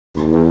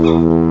I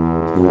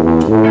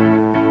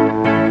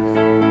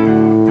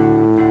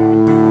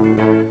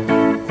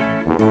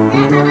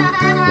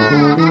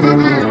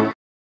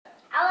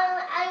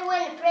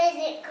want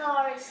present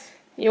cars.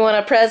 You want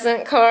a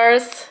present,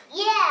 Cars?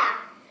 Yeah,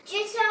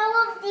 just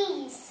all of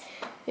these.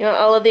 You want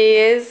all of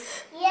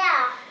these?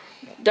 Yeah.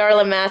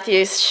 Darla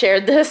Matthews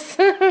shared this.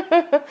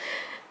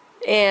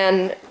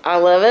 And I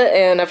love it,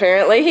 and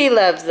apparently he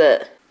loves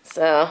it.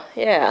 So,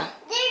 yeah.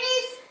 There it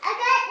is. I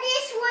got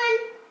this one.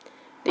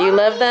 Do you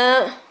love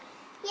that?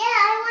 Yeah,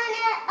 I want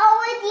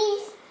all of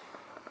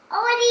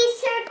these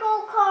circle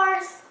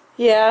cars.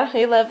 Yeah,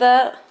 you love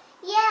that?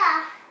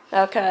 Yeah.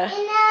 Okay. And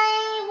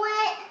I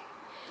want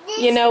this.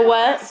 You know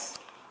cars.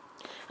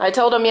 what? I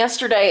told him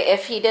yesterday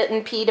if he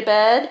didn't pee to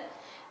bed,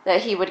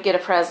 that he would get a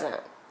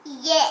present.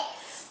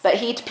 Yes. But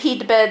he peed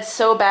to bed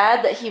so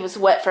bad that he was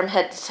wet from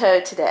head to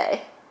toe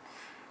today.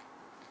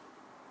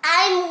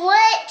 I'm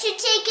wet to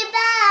take a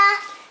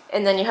bath.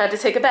 And then you had to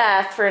take a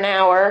bath for an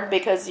hour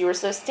because you were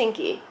so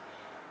stinky.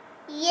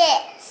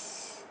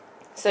 Yes.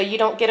 So you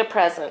don't get a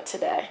present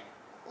today.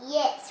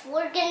 Yes,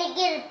 we're gonna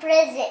get a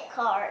present,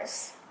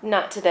 Cars.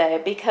 Not today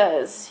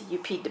because you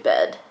peed to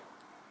bed.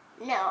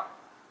 No.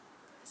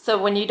 So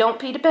when you don't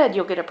pee to bed,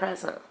 you'll get a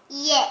present.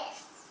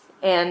 Yes.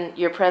 And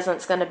your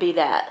present's going to be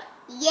that.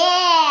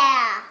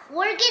 Yeah.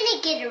 We're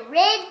gonna get a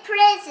red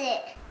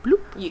present.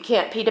 Bloop. You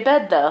can't pee to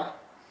bed though.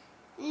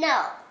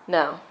 No.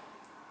 No.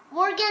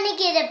 We're gonna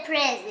get a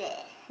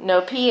present.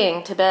 No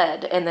peeing to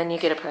bed and then you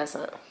get a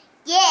present.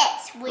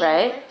 Yes, we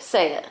Right? will.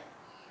 Say it.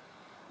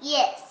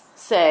 Yes.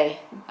 Say,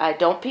 I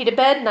don't pee to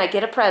bed and I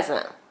get a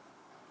present.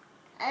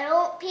 I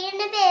don't pee in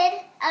the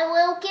bed. I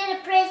will get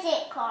a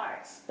present,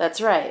 Cars.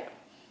 That's right.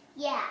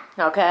 Yeah.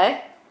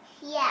 Okay?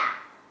 Yeah.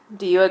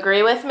 Do you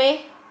agree with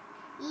me?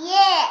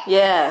 Yes.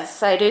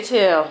 Yes, I do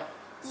too.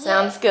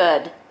 Sounds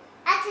good.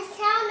 That's the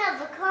sound of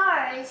the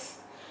cars.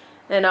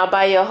 And I'll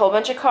buy you a whole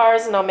bunch of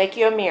cars and I'll make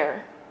you a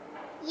mirror.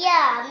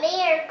 Yeah,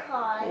 mirror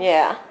cars.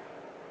 Yeah.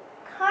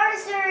 Cars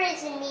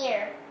is a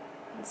mirror.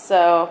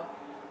 So,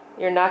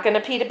 you're not going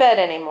to pee to bed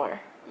anymore.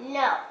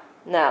 No.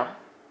 No.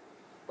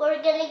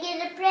 We're gonna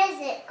get a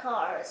present,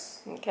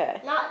 Cars.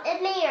 Okay. Not the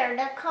mirror,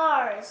 the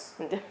cars.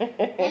 The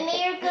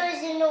mirror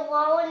goes in the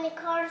wall and the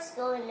cars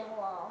go in the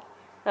wall.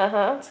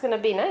 Uh-huh. It's going to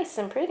be nice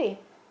and pretty.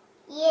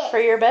 Yes. For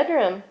your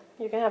bedroom.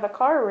 You're going to have a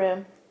car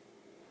room.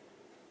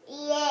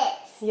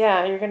 Yes.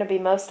 Yeah, you're going to be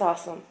most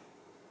awesome.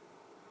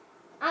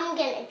 I'm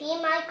gonna be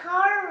in my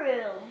car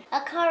room.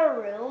 A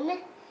car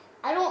room?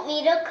 I don't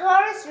need a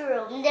cars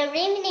room. The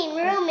remaining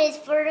room is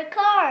for the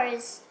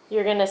cars.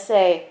 You're going to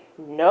say,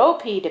 no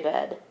pee to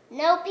bed.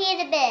 No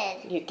pee to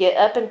bed. You get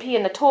up and pee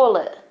in the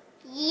toilet.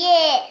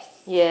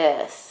 Yes.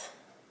 Yes.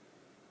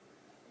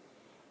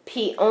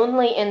 Pee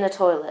only in the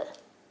toilet.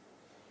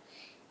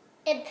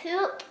 And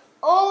poop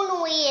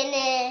only in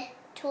the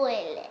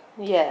toilet.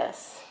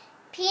 Yes.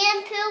 Pee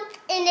and poop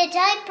in the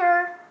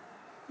diaper.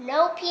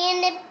 No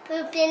pee and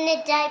poop in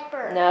the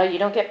diaper. No, you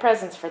don't get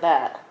presents for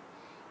that.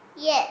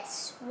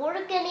 Yes,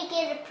 we're gonna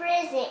get a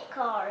present,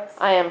 Cars.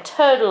 I am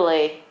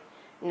totally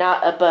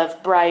not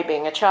above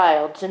bribing a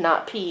child to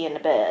not pee in the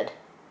bed.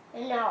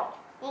 No,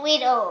 we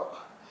don't.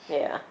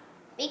 Yeah.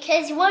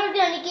 Because we're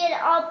gonna get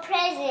a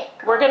present,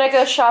 Cars. We're going to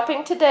go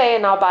shopping today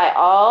and I'll buy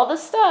all the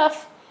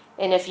stuff.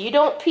 And if you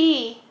don't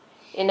pee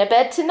in the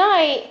bed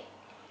tonight,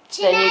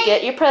 then you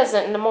get your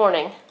present in the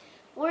morning.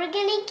 We're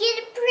gonna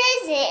get a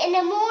present in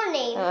the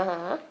morning.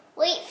 Uh-huh.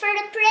 Wait for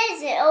the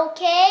present,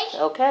 okay?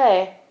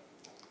 Okay.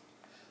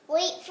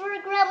 Wait for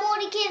Grandma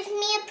to give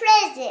me a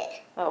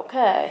present.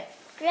 Okay.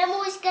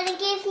 Grandma's gonna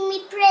give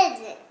me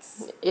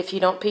presents. If you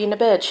don't pee in the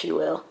bed, she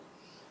will.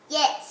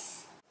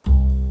 Yes.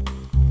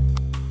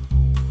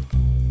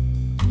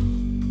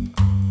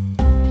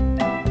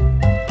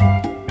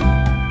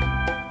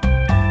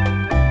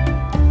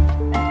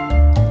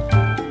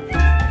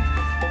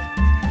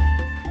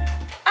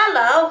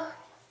 Hello.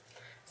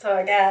 So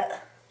I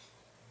got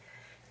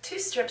 2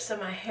 strips of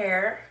my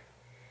hair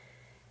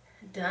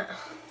done.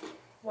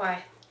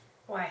 Why?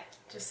 Why?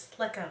 Just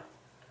let go.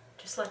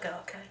 Just let go,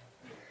 okay?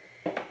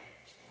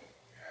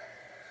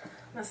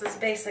 This is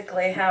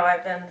basically how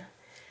I've been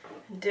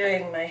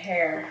doing my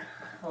hair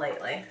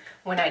lately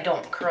when I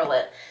don't curl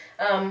it.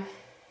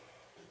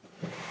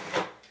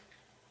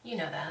 You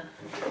know that.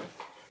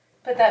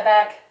 Put that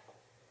back.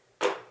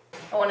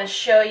 I want to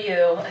show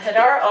you.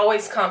 Hadar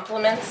always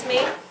compliments me.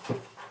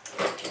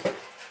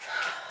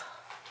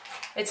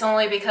 It's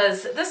only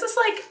because this is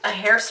like a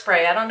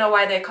hairspray. I don't know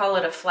why they call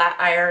it a flat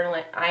iron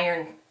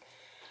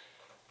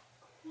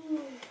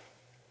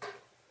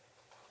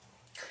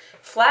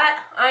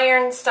Flat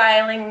Iron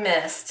Styling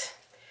Mist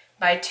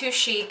by Too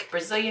Chic,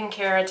 Brazilian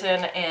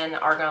Keratin, and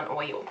Argan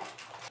Oil.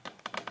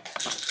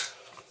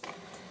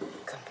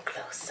 Come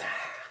closer.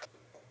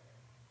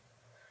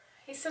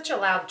 He's such a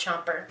loud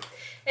chomper.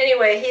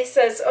 Anyway, he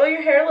says, oh,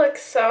 your hair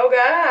looks so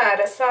good.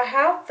 It's so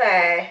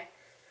healthy.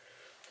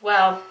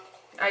 Well,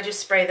 I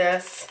just spray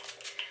this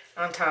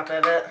on top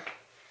of it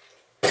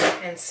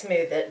and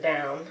smooth it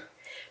down.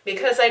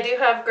 Because I do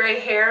have gray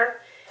hair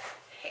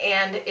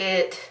and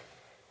it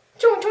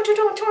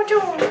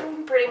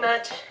pretty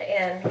much,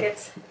 and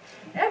gets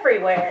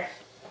everywhere.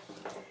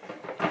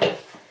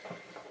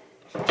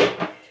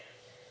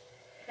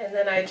 And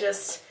then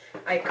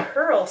I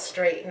curl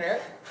straighten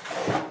it.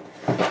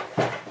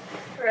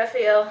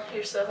 Rafael,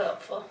 you're so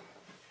helpful.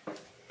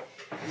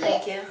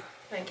 Thank you.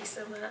 Thank you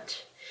so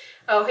much.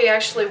 Oh, he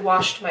actually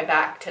washed my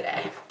back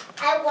today.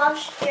 I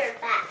washed your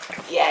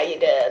back. Yeah, you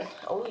did.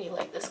 Oh, you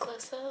like this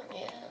close up?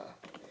 Yeah.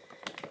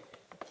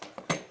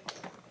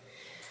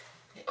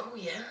 Oh,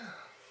 yeah.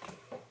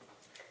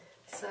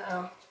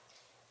 So,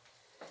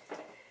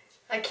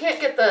 I can't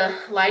get the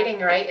lighting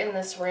right in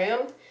this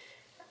room.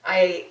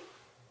 I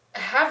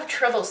have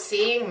trouble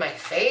seeing my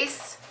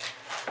face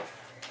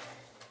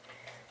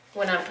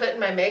when I'm putting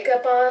my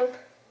makeup on.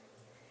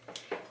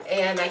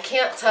 And I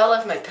can't tell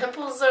if my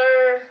pimples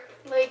are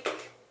like,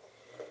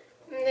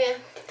 nah.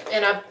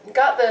 And I've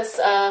got this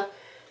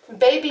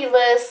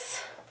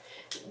Babyliss.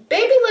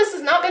 Babyliss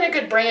has not been a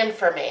good brand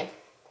for me.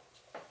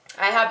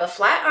 I have a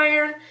flat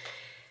iron,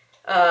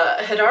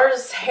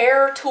 Hadar's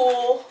hair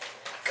tool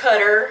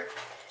cutter,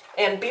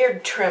 and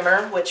beard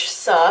trimmer, which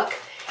suck.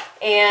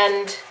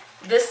 And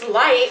this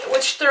light,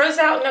 which throws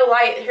out no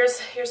light.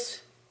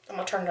 Here's, I'm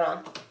gonna turn it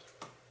on.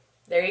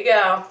 There you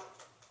go.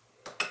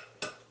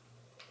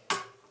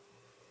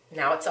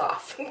 Now it's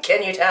off.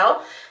 Can you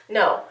tell?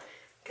 No,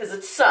 because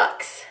it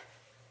sucks.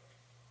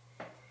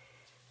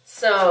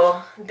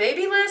 So,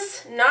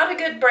 Babyliss, not a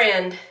good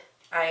brand,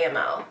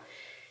 IMO.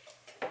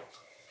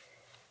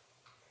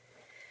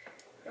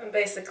 I'm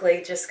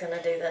basically just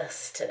gonna do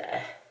this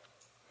today.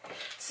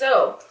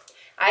 So,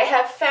 I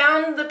have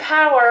found the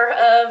power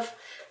of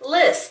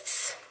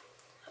lists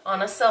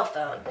on a cell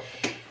phone.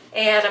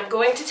 And I'm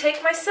going to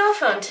take my cell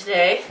phone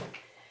today,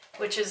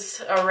 which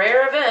is a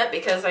rare event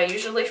because I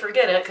usually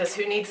forget it because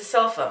who needs a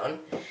cell phone?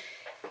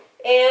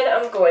 And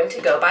I'm going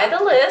to go by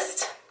the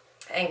list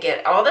and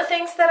get all the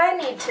things that I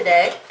need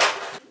today.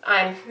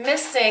 I'm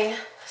missing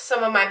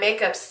some of my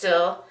makeup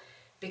still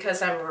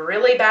because I'm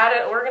really bad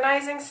at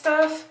organizing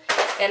stuff.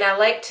 And I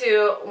like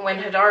to,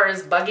 when Hadar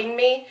is bugging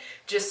me,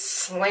 just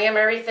slam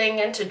everything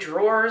into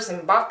drawers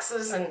and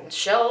boxes and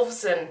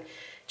shelves and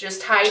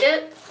just hide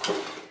it.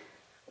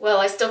 Well,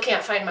 I still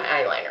can't find my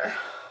eyeliner.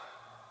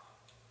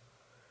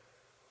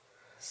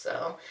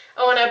 So,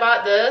 oh, and I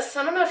bought this.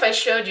 I don't know if I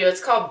showed you.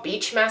 It's called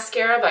Beach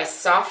Mascara by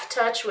Soft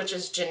Touch, which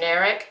is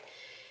generic.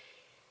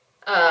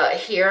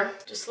 Here,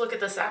 just look at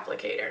this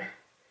applicator.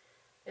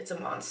 It's a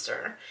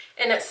monster.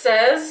 And it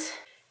says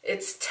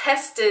it's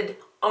tested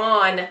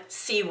on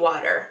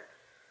seawater.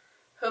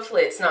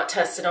 Hopefully it's not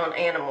tested on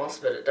animals,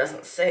 but it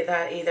doesn't say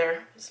that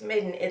either. It's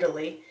made in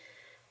Italy.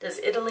 Does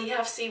Italy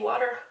have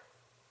seawater?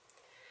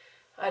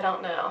 I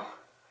don't know.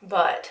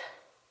 But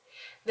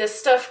this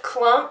stuff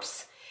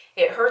clumps.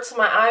 It hurts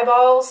my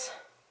eyeballs,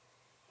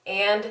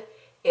 and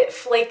it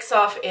flakes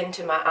off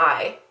into my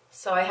eye.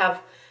 So I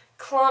have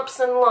clumps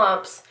and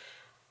lumps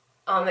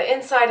on the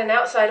inside and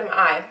outside of my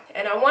eye.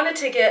 And I wanted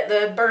to get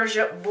the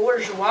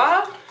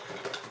Bourjois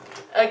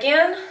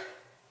again.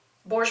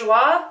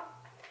 Bourjois.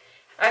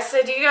 I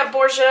said, do you got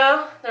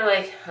Bourjois? They're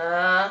like,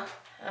 huh?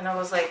 And I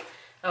was like,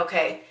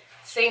 okay,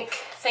 think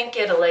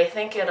Italy,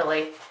 think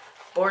Italy.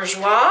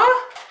 Bourjois?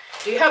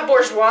 Do you have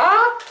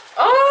Bourjois?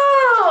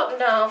 Oh,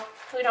 no,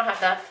 we don't have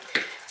that.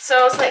 So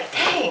I was like,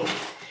 dang,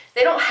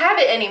 they don't have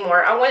it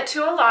anymore. I went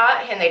to a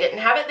lot and they didn't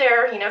have it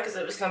there, you know, because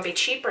it was going to be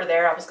cheaper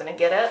there. I was going to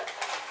get it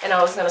and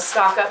I was going to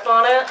stock up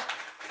on it,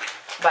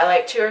 buy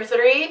like 2 or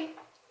 3,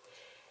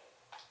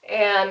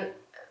 and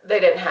they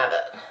didn't have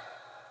it.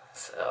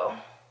 So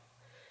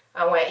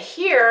I went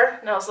here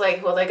and I was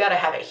like, well, they got to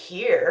have it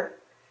here.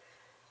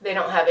 They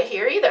don't have it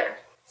here either.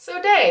 So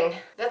dang,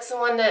 that's the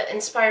one that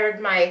inspired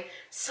my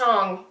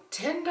song,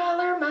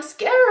 $10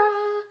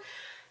 mascara.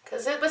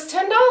 Because it was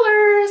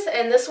 $10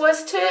 and this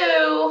was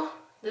 $2.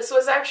 This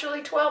was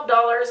actually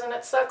 $12 and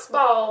it sucks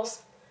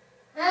balls.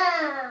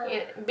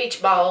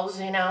 Beach balls,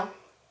 you know,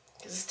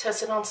 because it's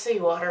tested on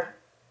seawater.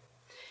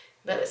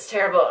 But it's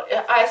terrible.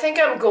 I think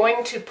I'm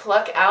going to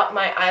pluck out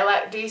my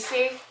Eilat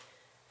DC.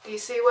 Do you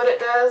see what it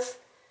does?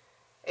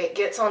 It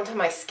gets onto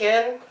my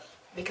skin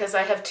because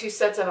I have 2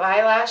 sets of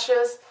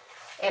eyelashes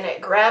and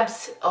it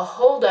grabs a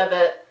hold of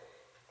it.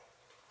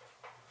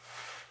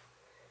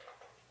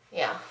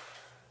 Yeah.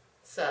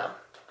 So,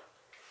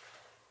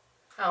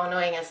 how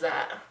annoying is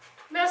that?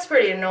 That's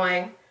pretty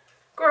annoying.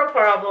 Girl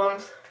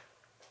problems.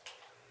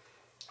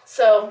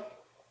 So,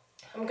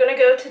 I'm gonna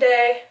go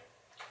today.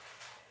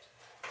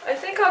 I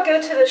think I'll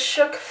go to the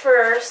Shook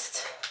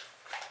first.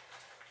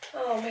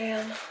 Oh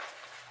man.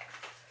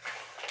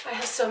 I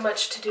have so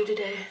much to do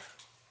today.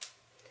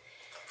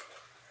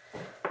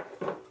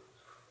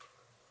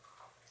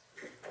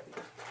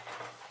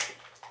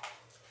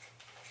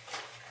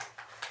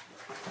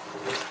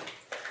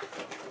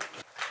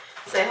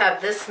 So I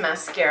have this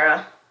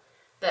mascara,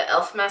 the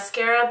e.l.f.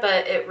 mascara,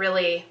 but it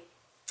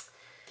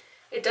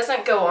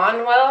doesn't go on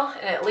well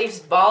and it leaves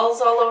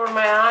balls all over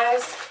my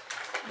eyes.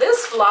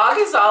 This vlog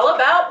is all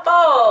about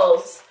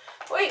balls.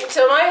 Wait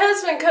until my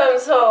husband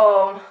comes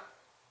home.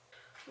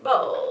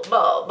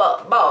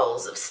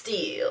 Balls of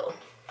steel.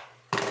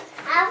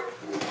 I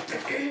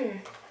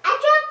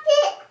dropped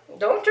it.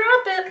 Don't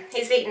drop it.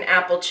 He's eating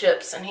apple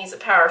chips and he's a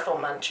powerful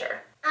muncher.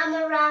 I'm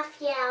a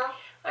Raphael.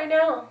 I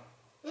know.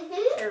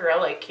 Mm-hmm. You're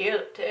really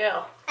cute too.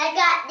 I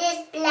got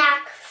this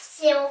black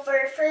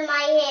silver for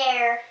my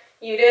hair.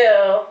 You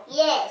do?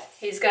 Yes.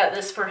 He's got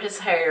this for his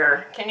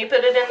hair. Can you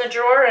put it in the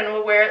drawer and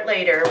we'll wear it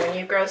later when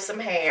you grow some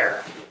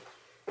hair?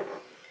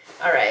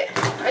 All right.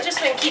 I just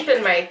been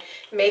keeping my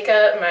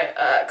makeup, my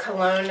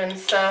cologne and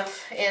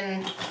stuff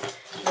in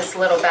this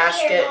little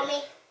basket. Here,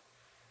 Mommy.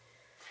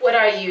 What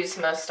I use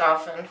most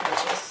often,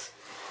 which is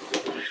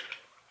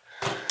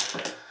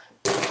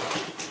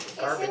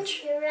garbage. This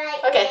is the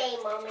right Okay. way,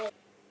 Mommy.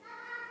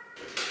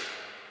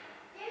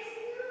 There's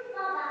new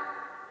Baba.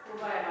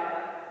 We'll buy a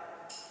Baba.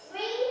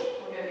 Three.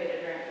 We'll go get a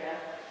drink, yeah.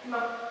 Come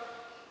on.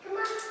 Come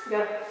on. Go.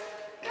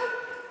 Go.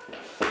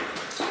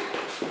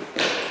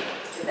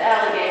 To the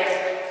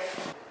alligator.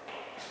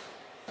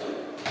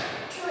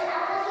 Two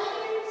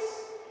alligators.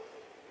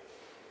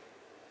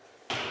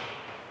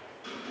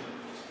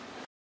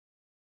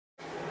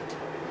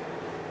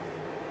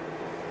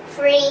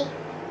 3,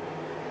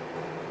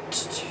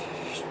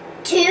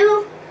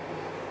 2,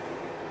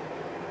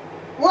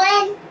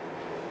 1,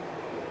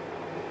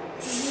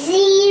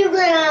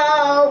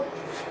 0.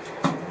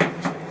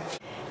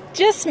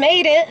 Just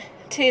made it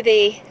to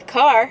the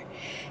car.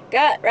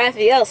 Got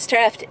Raphael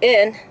strapped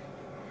in.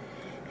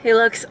 He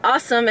looks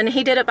awesome and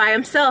he did it by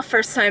himself,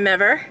 first time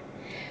ever.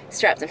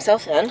 Strapped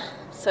himself in.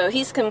 So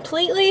he's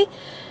completely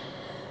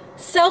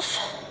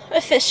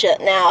self-efficient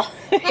now.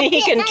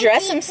 He can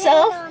dress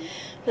himself,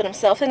 put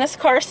himself in his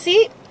car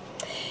seat.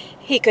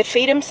 He could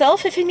feed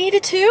himself if he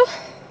needed to.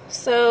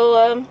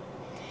 So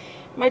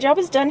my job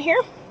is done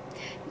here.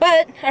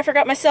 But I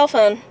forgot my cell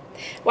phone.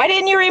 Why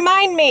didn't you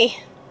remind me?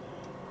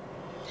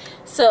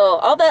 So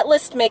all that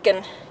list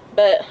making,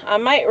 but I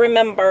might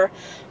remember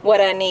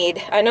what I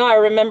need. I know I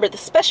remember the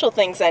special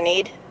things I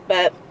need,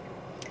 but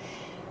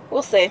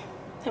we'll see.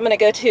 I'm gonna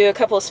go to a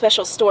couple of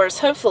special stores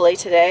hopefully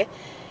today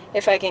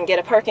if I can get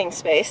a parking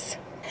space.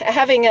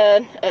 Having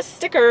a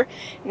sticker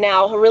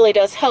now really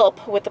does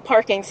help with the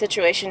parking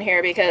situation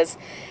here because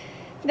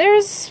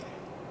there's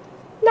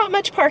not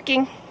much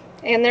parking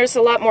and there's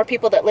a lot more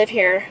people that live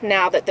here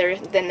now than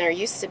there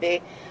used to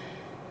be.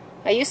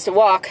 I used to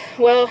walk.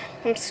 Well,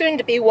 I'm soon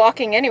to be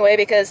walking anyway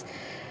because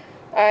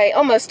I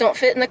almost don't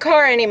fit in the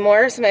car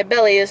anymore, so my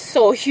belly is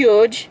so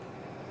huge.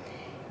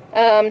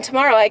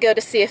 Tomorrow I go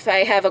to see if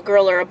I have a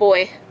girl or a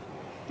boy.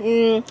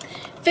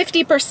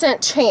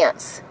 50%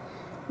 chance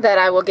that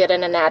I will get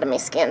an anatomy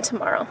scan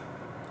tomorrow.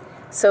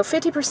 So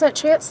 50%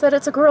 chance that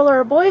it's a girl or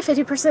a boy,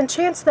 50%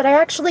 chance that I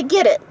actually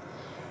get it.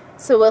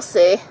 So we'll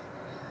see.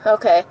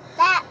 Okay.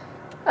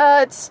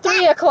 It's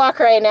 3 o'clock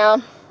right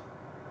now.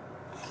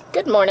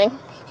 Good morning.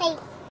 Hey.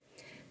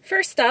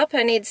 First up,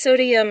 I need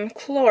sodium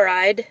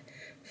chloride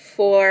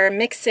for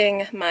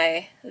mixing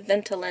my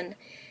Ventolin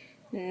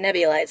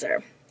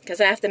nebulizer.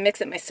 Because I have to mix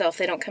it myself.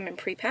 They don't come in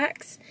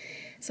pre-packs.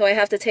 So I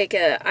have to take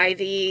a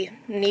IV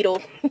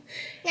needle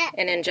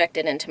and inject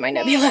it into my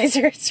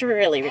nebulizer. It's a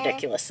really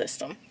ridiculous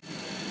system.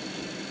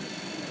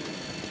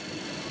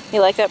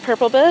 You like that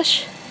purple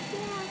bush?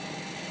 Yeah.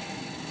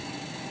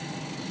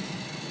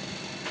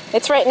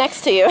 It's right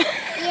next to you.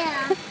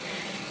 Yeah.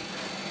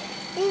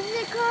 This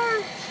is a car.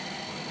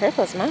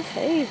 Purple's my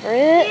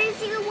favorite.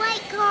 Here's a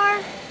white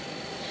car.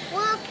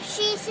 Look,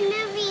 she's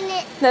moving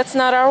it. That's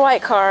not our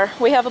white car.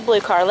 We have a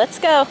blue car. Let's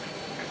go.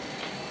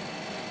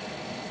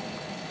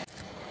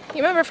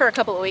 You remember for a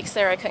couple of weeks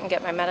there I couldn't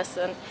get my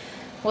medicine?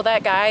 Well,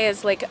 that guy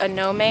is like a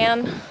no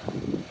man.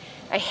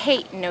 I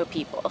hate no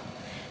people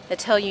that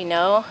tell you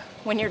no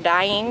when you're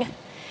dying.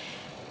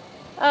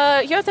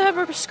 You have to have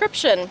a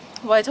prescription.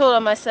 Well, I told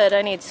him, I said,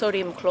 I need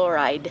sodium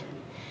chloride.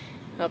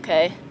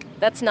 Okay,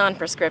 that's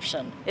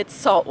non-prescription. It's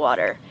salt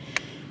water.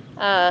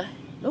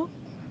 Oh,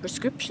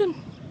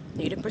 prescription?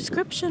 Need a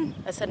prescription.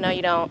 I said, no,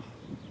 you don't.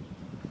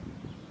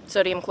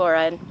 Sodium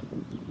chloride.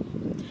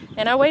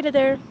 And I waited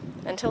there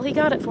until he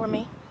got it for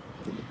me.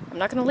 I'm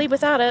not going to leave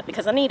without it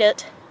because I need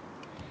it.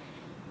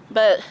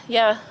 But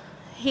yeah,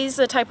 he's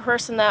the type of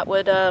person that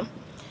would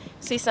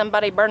see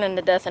somebody burning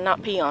to death and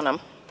not pee on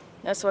them.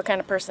 That's what kind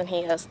of person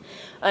he is.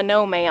 A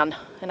no man.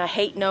 And I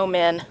hate no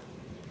men.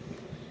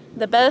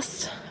 The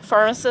best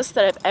pharmacists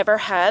that I've ever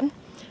had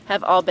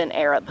have all been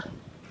Arab.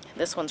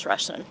 This one's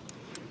Russian.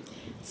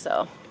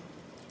 So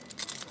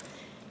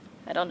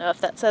I don't know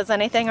if that says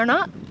anything or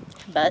not,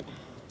 but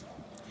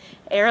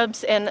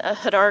Arabs, and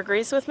Hadar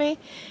agrees with me,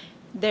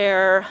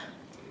 they're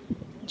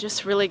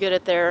just really good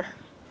at their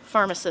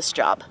pharmacist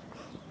job.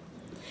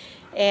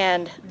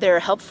 And they're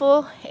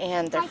helpful,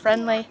 and they're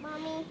friendly,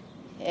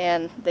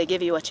 and they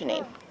give you what you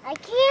need. I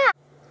can't.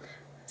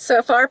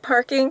 So far,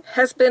 parking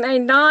has been a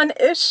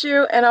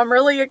non-issue, and I'm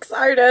really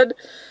excited.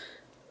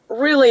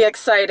 Really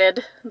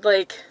excited.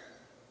 Like,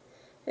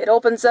 it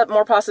opens up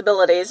more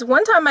possibilities.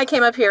 One time I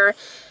came up here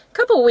a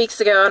couple weeks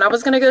ago, and I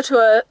was going to go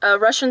to a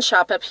Russian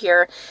shop up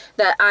here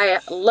that I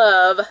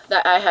love,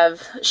 that I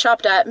have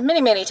shopped at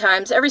many, many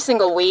times, every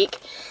single week.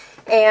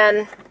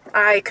 and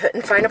I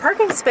couldn't find a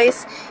parking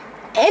space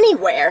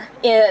anywhere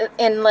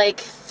in like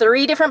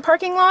 3 different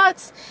parking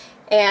lots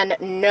and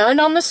none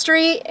on the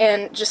street,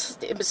 and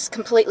just it was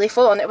completely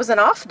full, and it was an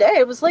off day.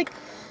 It was like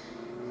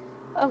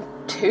a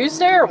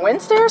Tuesday or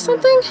Wednesday or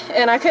something,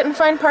 and I couldn't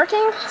find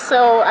parking,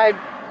 so I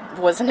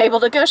wasn't able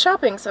to go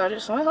shopping, so I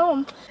just went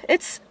home.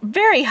 It's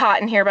very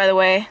hot in here, by the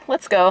way.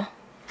 Let's go.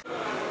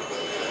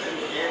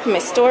 My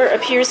store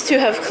appears to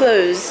have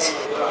closed,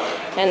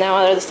 and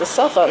now there's a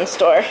cell phone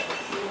store.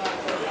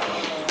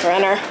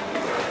 Runner.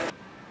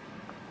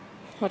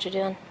 What you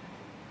doing?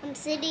 I'm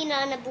sitting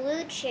on a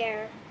blue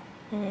chair.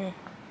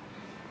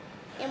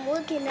 I'm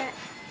looking at...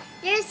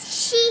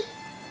 There's she.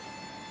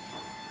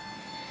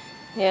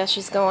 Yeah,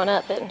 she's going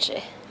up, isn't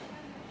she?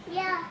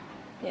 Yeah.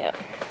 Yep.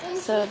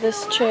 So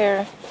this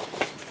chair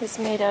is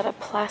made out of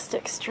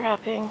plastic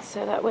strapping,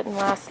 so that wouldn't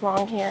last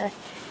long here.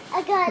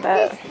 I got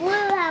this blue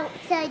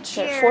outside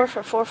chair. 4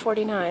 for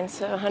 $4.49,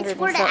 so 100 it's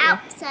for and the something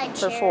outside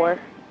for chair. 4.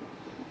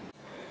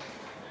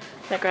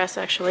 That grass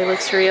actually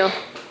looks real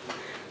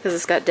because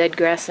it's got dead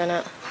grass in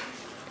it.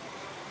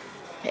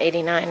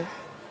 89,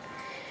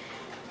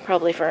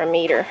 probably for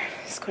a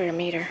square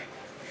meter.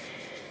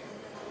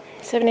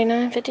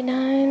 79,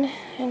 59,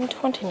 and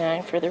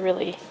 29 for the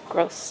really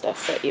gross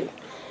stuff that you...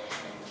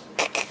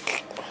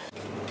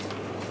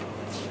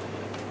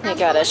 They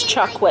got us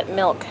chocolate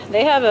milk.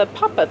 They have a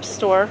pop-up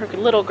store, a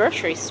little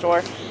grocery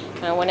store.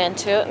 I went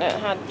into it and it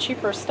had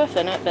cheaper stuff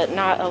in it, but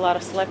not a lot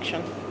of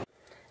selection.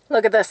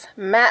 Look at this,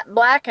 matte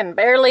black and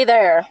barely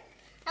there.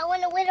 I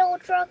want a little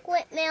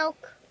chocolate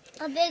milk,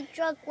 a big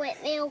chocolate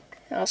milk.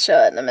 I'll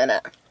show it in a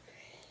minute.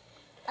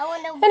 I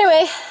want a...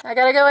 Anyway, I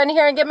gotta go in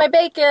here and get my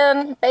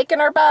bacon.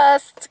 Bacon or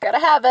bust, gotta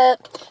have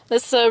it.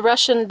 This is a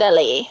Russian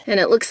deli, and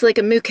it looks like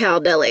a moo cow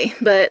deli,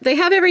 but they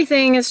have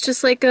everything. It's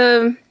just like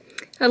a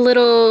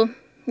little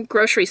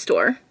grocery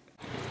store.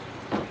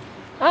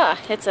 Ah,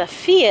 it's a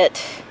Fiat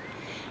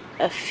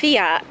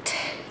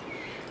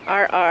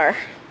RR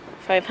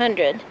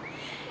 500,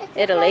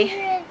 Italy.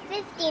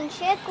 115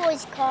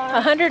 shekels car.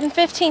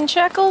 115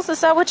 shekels? Is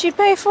that what you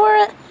pay for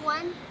it?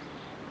 1,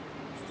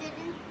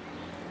 7,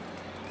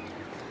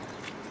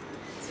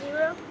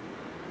 0,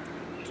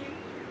 2,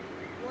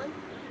 1,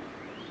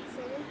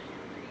 7,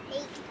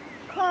 8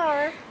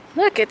 car.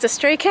 Look, it's a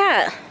stray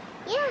cat.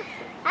 Yeah.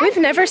 We've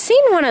never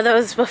seen one of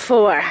those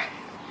before.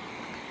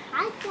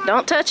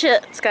 Don't touch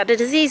it. It's got the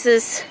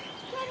diseases.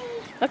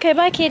 Kitty. Okay,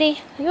 bye, kitty.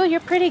 Oh, you're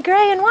pretty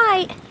gray and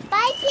white.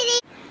 Bye, kitty.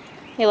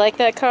 You like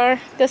that car?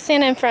 Go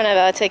stand in front of it.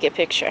 I'll take a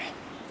picture.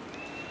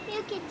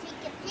 You can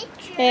take a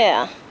picture.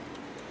 Yeah.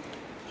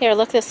 Here,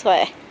 look this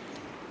way.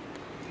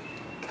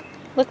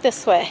 Look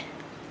this way.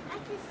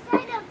 That's a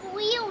set of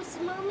wheels,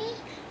 Mommy.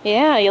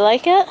 Yeah, you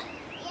like it?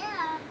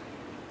 Yeah.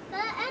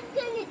 But I'm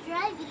gonna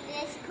drive in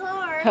this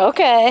car.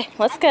 Okay,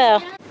 let's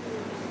go.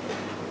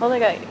 Well, they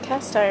got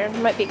cast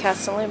iron. Might be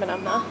cast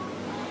aluminum, though.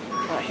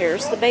 Well,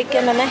 here's the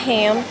bacon and the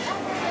ham.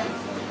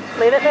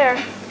 Leave it there.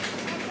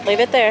 Leave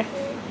it there.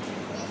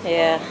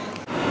 Yeah.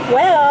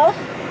 Well,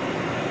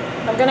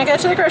 I'm gonna go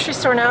to the grocery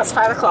store now. It's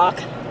 5 o'clock.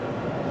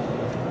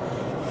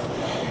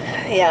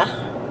 Yeah.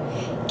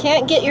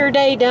 Can't get your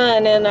day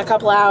done in a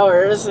couple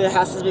hours. It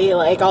has to be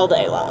like all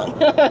day long.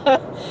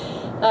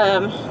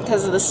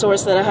 Because of the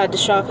stores that I had to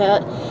shop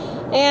at.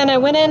 And I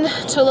went in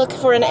to look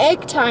for an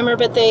egg timer,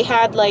 but they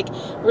had like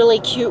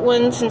really cute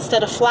ones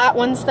instead of flat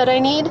ones that I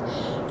need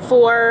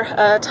for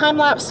a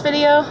time-lapse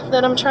video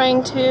that I'm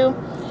trying to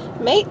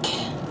make.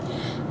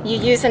 You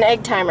use an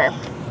egg timer,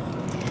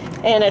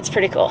 and it's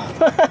pretty cool.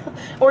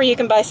 Or you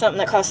can buy something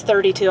that costs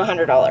 $30 to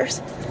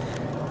 $100.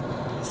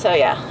 So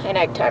yeah, an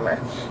egg timer.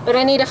 But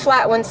I need a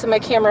flat one so my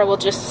camera will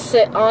just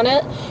sit on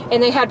it.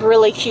 And they had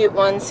really cute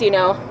ones, you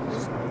know,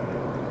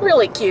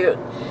 really cute.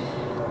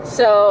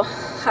 So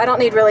I don't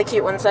need really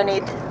cute ones, I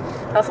need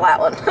a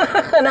flat one.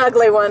 An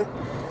ugly one,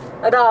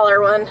 a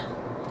 $1 one.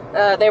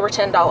 They were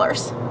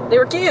 $10. They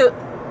were cute.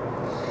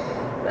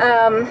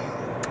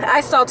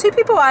 I saw 2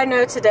 people I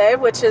know today,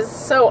 which is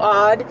so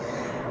odd.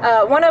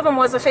 One of them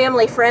was a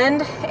family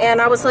friend, and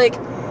I was like,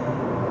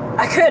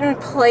 I couldn't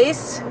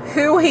place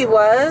who he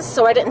was,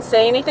 so I didn't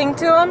say anything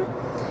to him.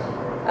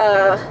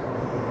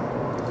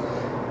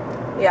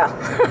 Yeah.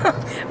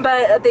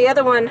 But the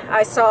other one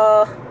I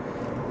saw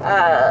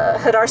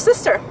Hadar's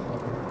sister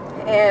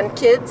and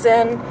kids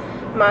and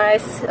my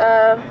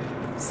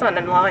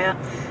son-in-law, yeah,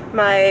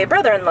 my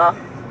brother-in-law.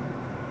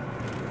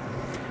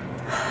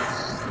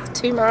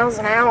 2 miles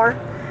an hour.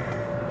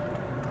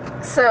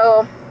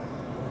 So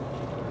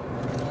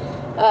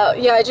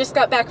yeah, I just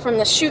got back from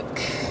the shoot,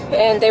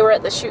 and they were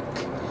at the shoot.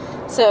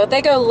 So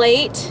they go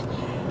late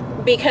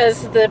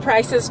because the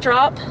prices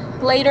drop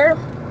later.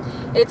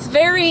 It's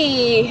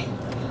very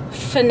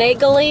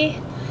finagly.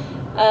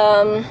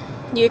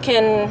 You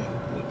can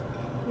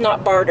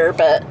not barter,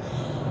 but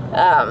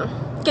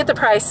get the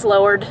price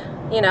lowered,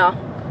 you know,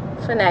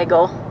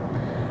 finagle,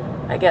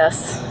 I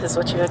guess is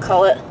what you would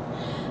call it.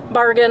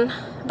 Bargain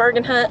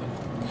hunt.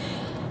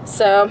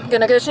 So I'm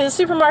gonna go to the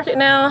supermarket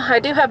now. I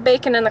do have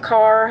bacon in the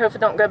car. Hope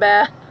it don't go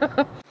bad.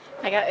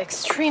 I got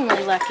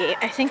extremely lucky.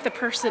 I think the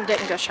person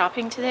didn't go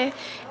shopping today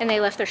and they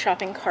left their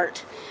shopping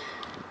cart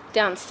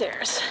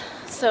downstairs.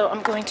 So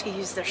I'm going to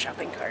use their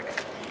shopping cart.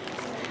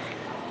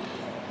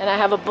 And I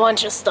have a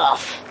bunch of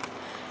stuff.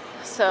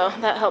 So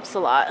that helps a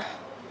lot.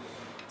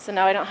 So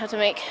now I don't have to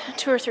make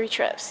 2 or 3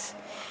 trips.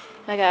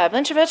 I got a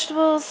bunch of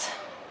vegetables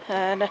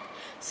and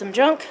some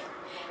junk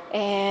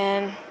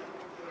and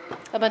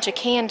a bunch of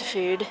canned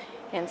food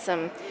and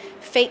some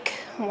fake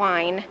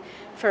wine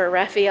for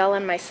Rafael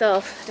and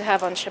myself to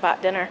have on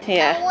Shabbat dinner.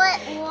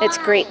 Yeah, it's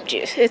grape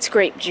juice. It's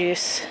grape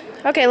juice.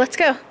 Okay, let's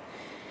go.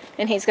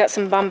 And he's got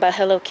some Bamba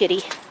Hello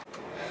Kitty.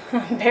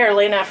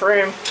 Barely enough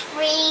room.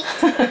 3,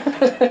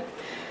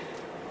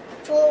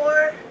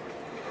 4.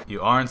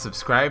 You aren't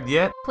subscribed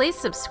yet? Please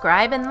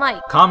subscribe and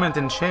like. Comment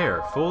and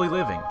share. Fully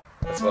Living.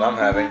 That's what I'm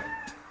having.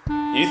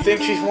 You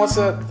think she wants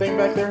that thing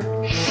back there?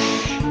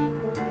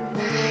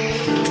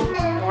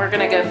 We're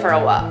gonna go for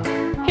a walk.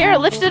 Here,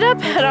 lift it up,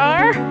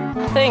 Hadar.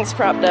 Thing's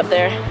propped up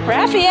there.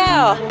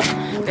 Rafael!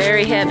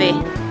 Very heavy.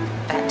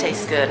 That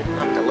tastes good.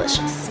 I'm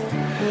delicious.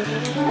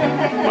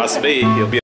 Must be. You'll be